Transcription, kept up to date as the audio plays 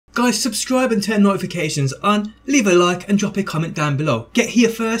Guys, subscribe and turn notifications on, leave a like and drop a comment down below. Get here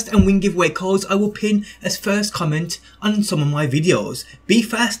first and win giveaway codes I will pin as first comment on some of my videos. Be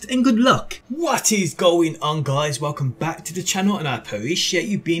fast and good luck. What is going on, guys? Welcome back to the channel and I appreciate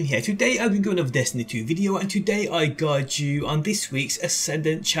you being here. Today I'll be doing another Destiny 2 video and today I guide you on this week's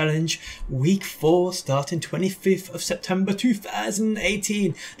Ascendant challenge week 4 starting 25th of September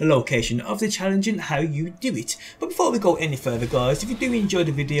 2018. The location of the challenge and how you do it. But before we go any further, guys, if you do enjoy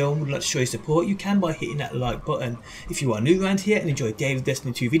the video and would like to show your support, you can by hitting that like button. If you are new around here and enjoy daily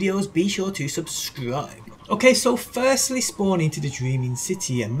Destiny 2 videos, be sure to subscribe. Okay, so firstly spawn into the Dreaming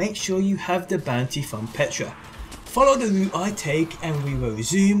City and make sure you have the bounty from Petra. Follow the route I take and we will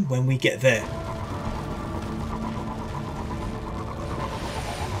resume when we get there.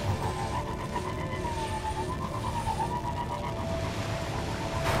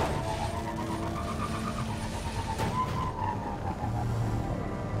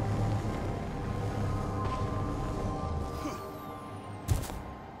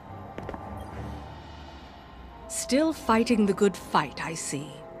 Still fighting the good fight, I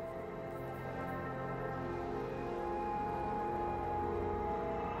see.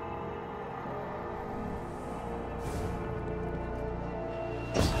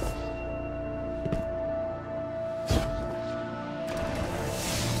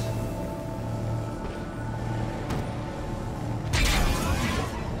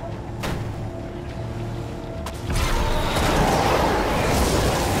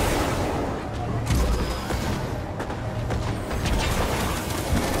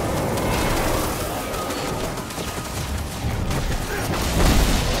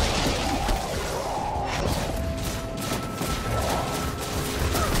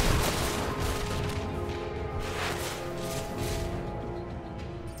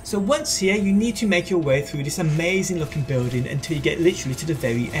 So once here, you need to make your way through this amazing looking building until you get literally to the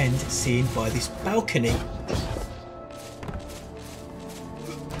very end, seen by this balcony.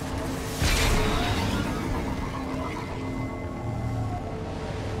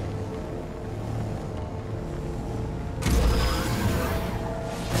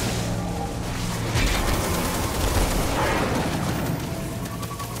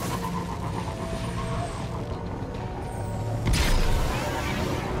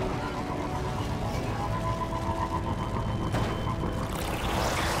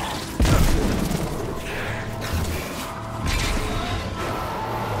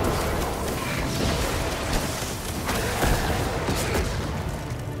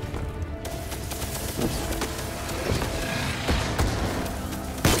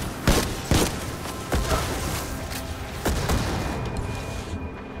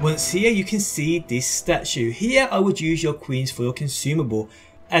 Once here, you can see this statue. Here I would use your Queen's Foil consumable,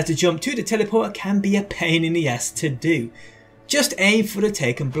 as the jump to the teleporter can be a pain in the ass to do. Just aim for the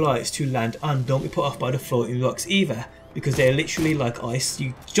taken blights to land on, don't be put off by the floating rocks either, because they're literally like ice.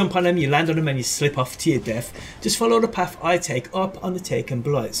 You jump on them, you land on them and you slip off to your death. Just follow the path I take up on the taken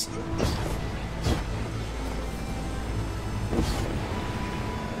blights.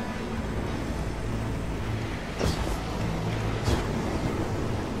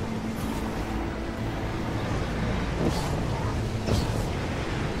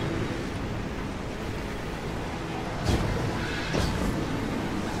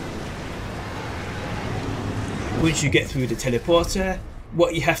 Once you get through the teleporter,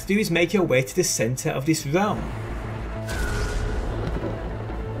 what you have to do is make your way to the centre of this realm.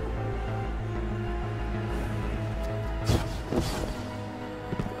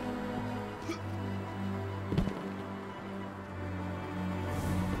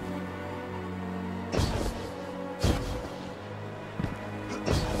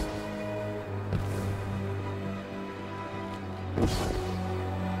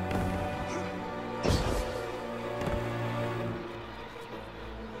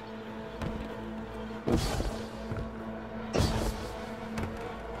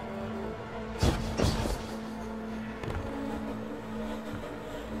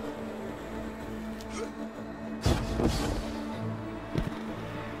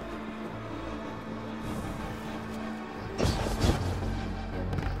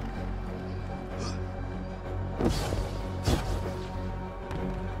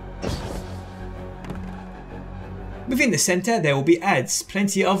 Within the centre there will be ads,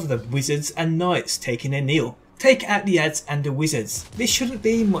 plenty of them, wizards and knights taking a kneel. Take out the ads and the wizards. This shouldn't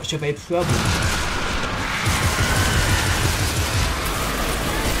be much of a problem.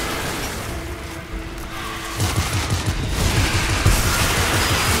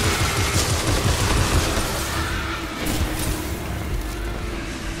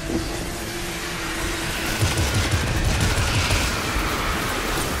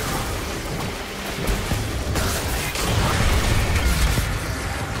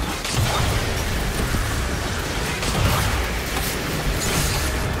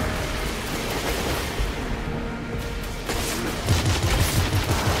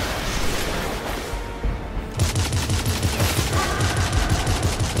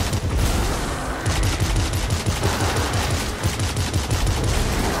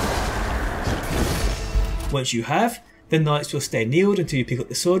 Once you have, the knights will stay kneeled until you pick up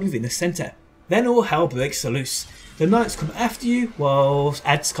the sword within the centre. Then all hell breaks loose. The knights come after you while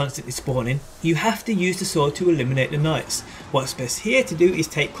ads constantly spawning. You have to use the sword to eliminate the knights. What's best here to do is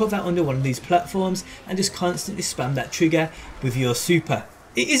take cover under one of these platforms and just constantly spam that trigger with your super.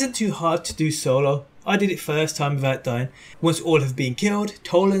 It isn't too hard to do solo. I did it first time without dying. Once all have been killed,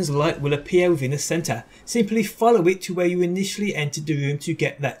 Toland's light will appear within the centre. Simply follow it to where you initially entered the room to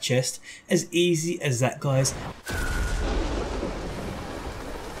get that chest. As easy as that, guys.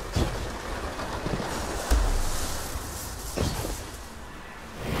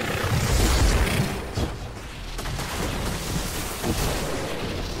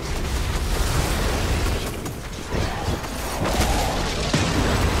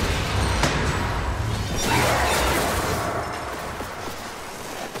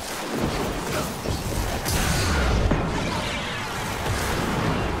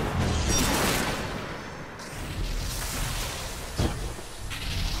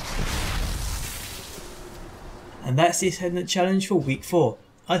 And that's the Ascendant challenge for week 4.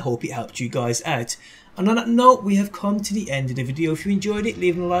 I hope it helped you guys out. And on that note, we have come to the end of the video. If you enjoyed it,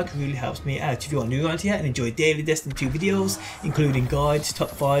 leaving a like really helps me out. If you are new around here and enjoy daily Destiny 2 videos, including guides, top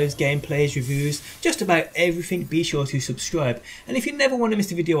 5s, gameplays, reviews, just about everything, be sure to subscribe. And if you never want to miss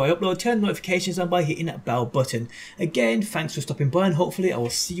the video I upload, turn notifications on by hitting that bell button. Again, thanks for stopping by, and hopefully I will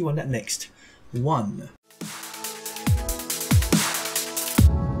see you on that next one.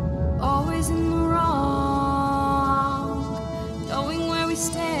 Always in the wrong, knowing where we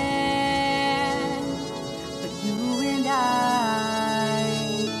stand, but you and I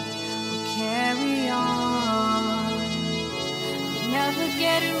will carry on. We never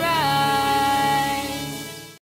get it right.